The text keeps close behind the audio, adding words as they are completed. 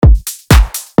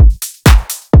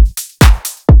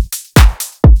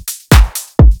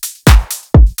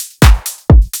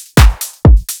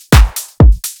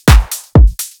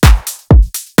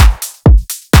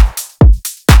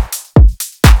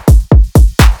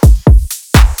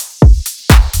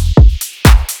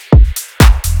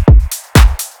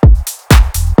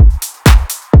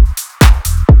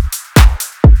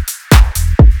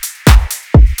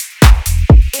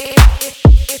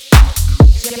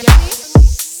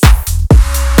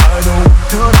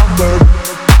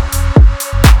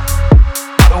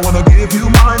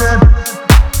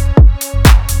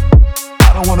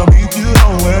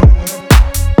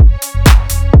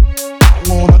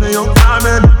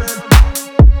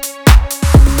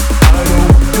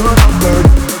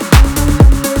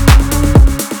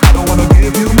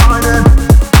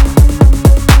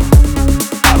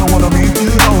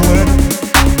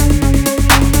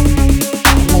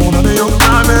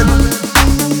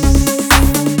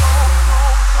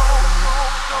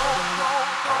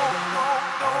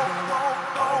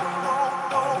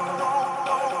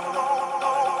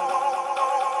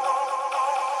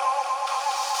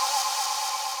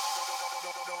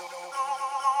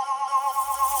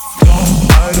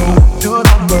your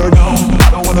number, no. I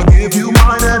don't wanna give you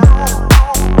mine and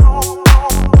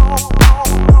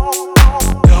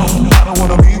no, I don't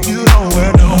wanna meet you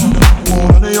nowhere, no.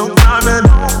 Won't run your time and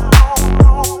no,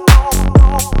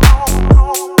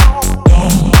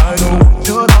 I don't want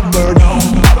your number, no.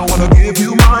 I don't wanna give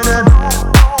you mine and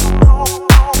no,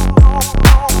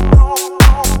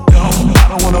 I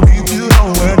don't wanna meet you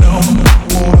nowhere, no.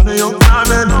 Won't run your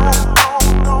time and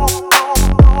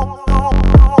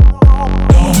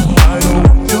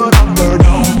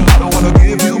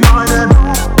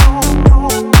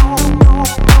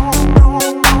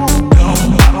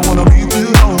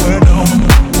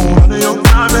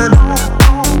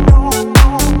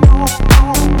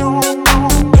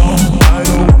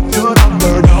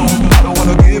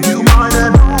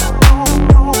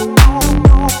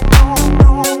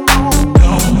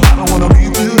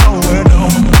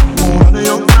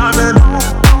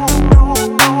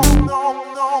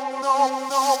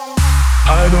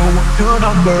your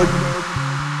number.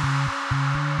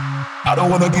 I don't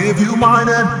wanna give you mine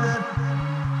and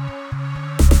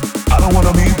I don't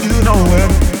wanna meet you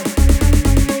nowhere.